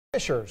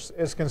Fishers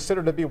is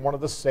considered to be one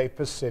of the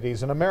safest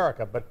cities in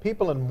America, but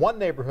people in one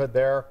neighborhood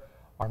there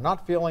are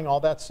not feeling all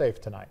that safe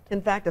tonight.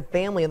 In fact, a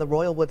family in the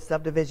Royal Woods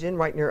subdivision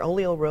right near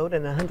Oleo Road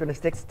and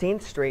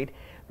 116th Street,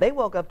 they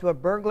woke up to a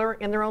burglar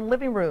in their own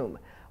living room.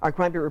 Our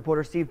crime beat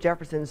reporter Steve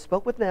Jefferson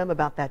spoke with them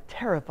about that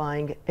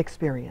terrifying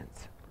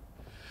experience.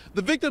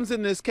 The victims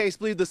in this case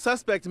believe the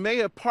suspect may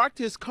have parked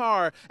his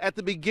car at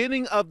the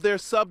beginning of their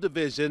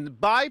subdivision,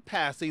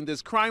 bypassing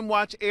this Crime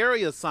Watch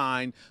area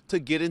sign to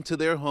get into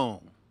their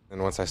home.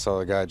 And once I saw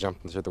the guy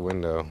jumping through the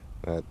window,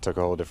 that took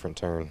a whole different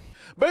turn.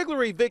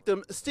 Burglary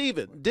victim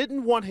Stephen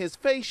didn't want his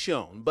face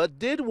shown, but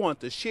did want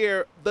to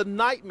share the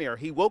nightmare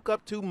he woke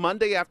up to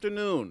Monday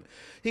afternoon.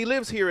 He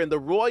lives here in the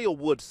Royal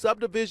Woods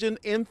subdivision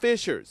in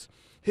Fishers.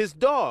 His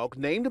dog,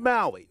 named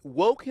Maui,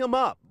 woke him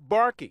up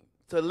barking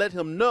to let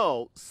him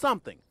know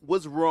something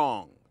was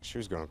wrong. She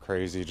was going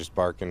crazy, just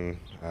barking,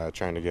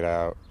 trying to get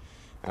out.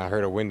 And I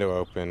heard a window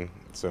open,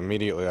 so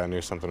immediately I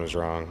knew something was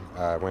wrong.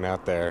 I went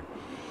out there,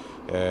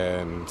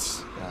 and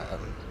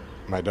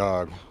my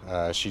dog,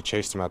 she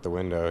chased him out the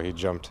window. He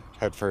jumped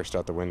headfirst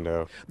out the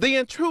window. The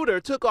intruder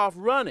took off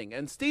running,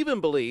 and Stephen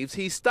believes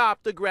he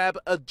stopped to grab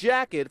a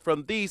jacket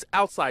from these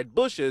outside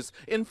bushes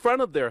in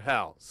front of their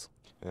house.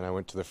 And I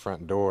went to the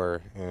front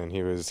door, and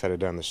he was headed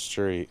down the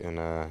street in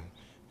a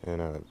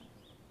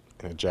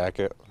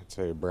jacket, I'd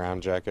say a brown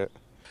jacket.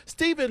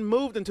 Stephen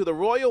moved into the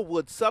Royal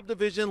Woods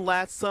subdivision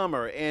last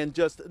summer and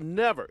just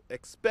never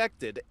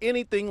expected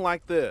anything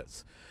like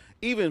this.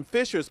 Even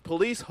Fishers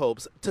police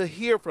hopes to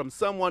hear from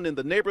someone in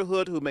the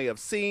neighborhood who may have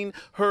seen,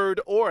 heard,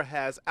 or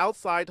has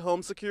outside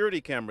home security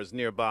cameras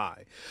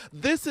nearby.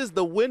 This is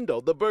the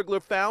window the burglar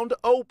found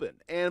open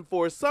and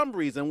for some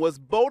reason was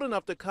bold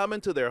enough to come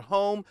into their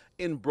home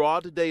in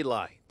broad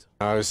daylight.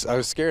 I was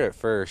scared at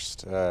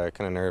first,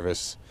 kind of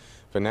nervous,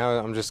 but now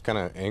I'm just kind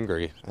of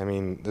angry. I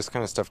mean, this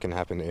kind of stuff can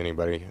happen to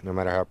anybody, no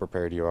matter how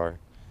prepared you are.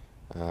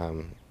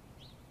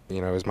 You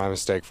know, it was my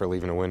mistake for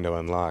leaving a window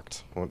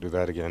unlocked. Won't do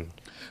that again.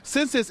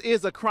 Since this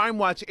is a Crime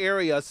Watch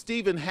area,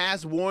 Stephen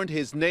has warned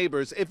his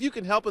neighbors. If you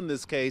can help in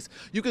this case,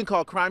 you can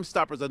call Crime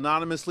Stoppers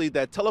anonymously.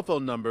 That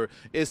telephone number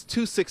is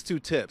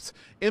 262-TIPS.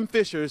 In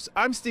Fishers,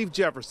 I'm Steve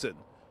Jefferson.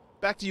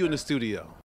 Back to you in the studio.